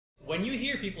When you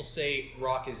hear people say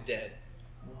rock is dead,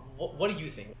 what do you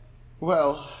think?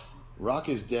 Well, rock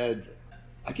is dead.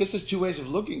 I guess there's two ways of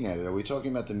looking at it. Are we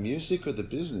talking about the music or the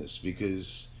business?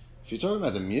 Because if you're talking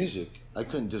about the music, I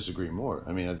couldn't disagree more.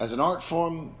 I mean, as an art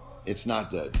form, it's not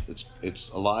dead. It's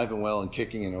alive and well and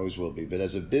kicking and always will be. But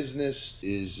as a business,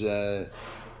 is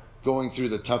going through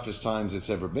the toughest times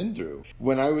it's ever been through.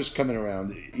 When I was coming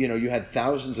around, you had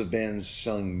thousands of bands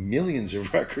selling millions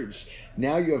of records.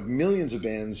 Now you have millions of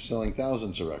bands selling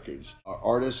thousands of records. Our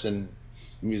artists and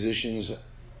musicians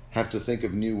have to think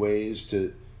of new ways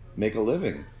to make a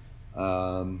living.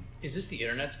 Is this the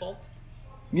internet's fault?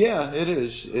 Yeah, it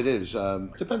is. It is.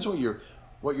 Depends what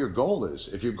your goal is.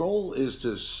 If your goal is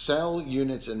to sell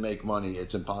units and make money,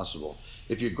 it's impossible.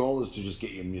 If your goal is to just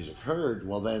get your music heard,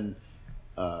 well then,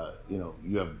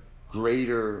 you have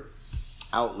greater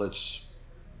outlets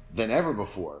than ever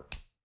before.